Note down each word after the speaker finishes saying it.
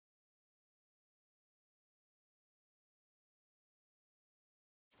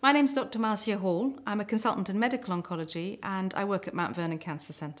My name's Dr. Marcia Hall. I'm a consultant in medical oncology and I work at Mount Vernon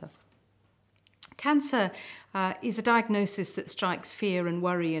Cancer Centre. Cancer is a diagnosis that strikes fear and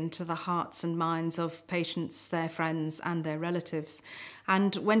worry into the hearts and minds of patients, their friends and their relatives.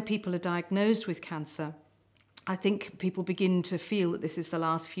 And when people are diagnosed with cancer, I think people begin to feel that this is the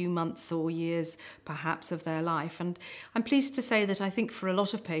last few months or years, perhaps, of their life. And I'm pleased to say that I think for a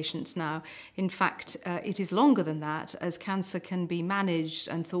lot of patients now, in fact, it is longer than that, as cancer can be managed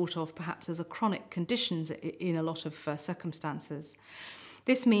and thought of perhaps as a chronic condition in a lot of circumstances.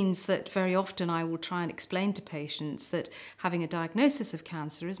 This means that very often I will try and explain to patients that having a diagnosis of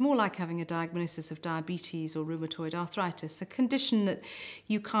cancer is more like having a diagnosis of diabetes or rheumatoid arthritis, a condition that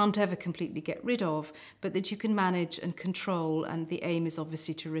you can't ever completely get rid of, but that you can manage and control, and the aim is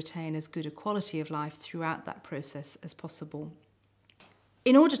obviously to retain as good a quality of life throughout that process as possible.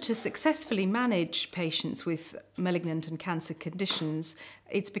 In order to successfully manage patients with malignant and cancer conditions,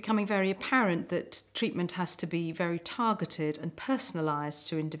 it's becoming very apparent that treatment has to be very targeted and personalised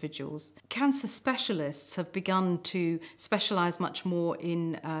to individuals. Cancer specialists have begun to specialise much more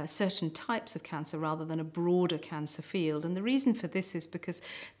in certain types of cancer rather than a broader cancer field. And the reason for this is because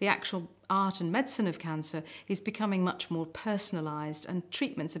the actual art and medicine of cancer is becoming much more personalised, and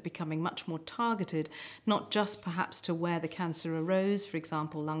treatments are becoming much more targeted, not just perhaps to where the cancer arose, for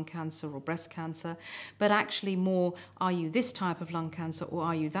example, lung cancer or breast cancer, but actually more, are you this type of lung cancer or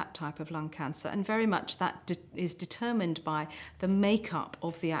are you that type of lung cancer? And very much that is determined by the makeup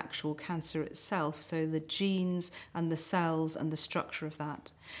of the actual cancer itself, so the genes and the cells and the structure of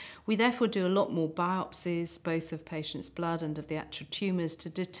that. We therefore do a lot more biopsies, both of patients' blood and of the actual tumours, to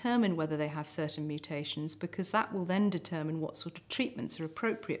determine whether they have certain mutations, because that will then determine what sort of treatments are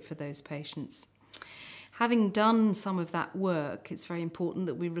appropriate for those patients. Having done some of that work, it's very important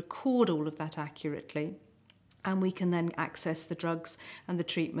that we record all of that accurately, and we can then access the drugs and the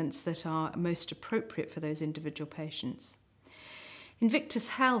treatments that are most appropriate for those individual patients. Invictus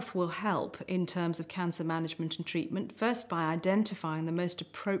Health will help in terms of cancer management and treatment, first by identifying the most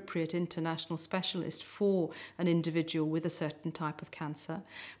appropriate international specialist for an individual with a certain type of cancer,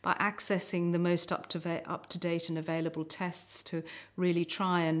 by accessing the most up-to-date and available tests to really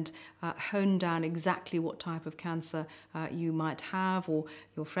try and hone down exactly what type of cancer you might have or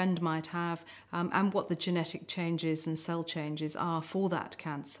your friend might have, and what the genetic changes and cell changes are for that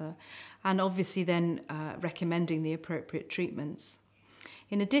cancer, and obviously then recommending the appropriate treatments.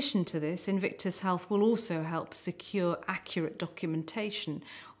 In addition to this, Invictus Health will also help secure accurate documentation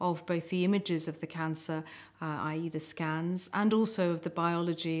of both the images of the cancer, i.e. the scans, and also of the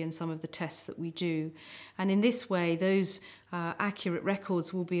biology and some of the tests that we do. And in this way, those accurate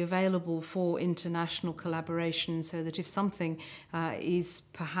records will be available for international collaboration, so that if something is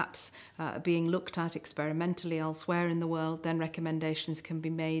perhaps being looked at experimentally elsewhere in the world, then recommendations can be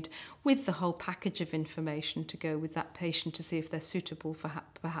made with the whole package of information to go with that patient to see if they're suitable for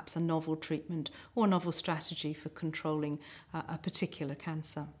perhaps a novel treatment or novel strategy for controlling a particular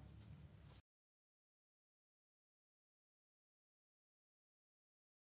cancer.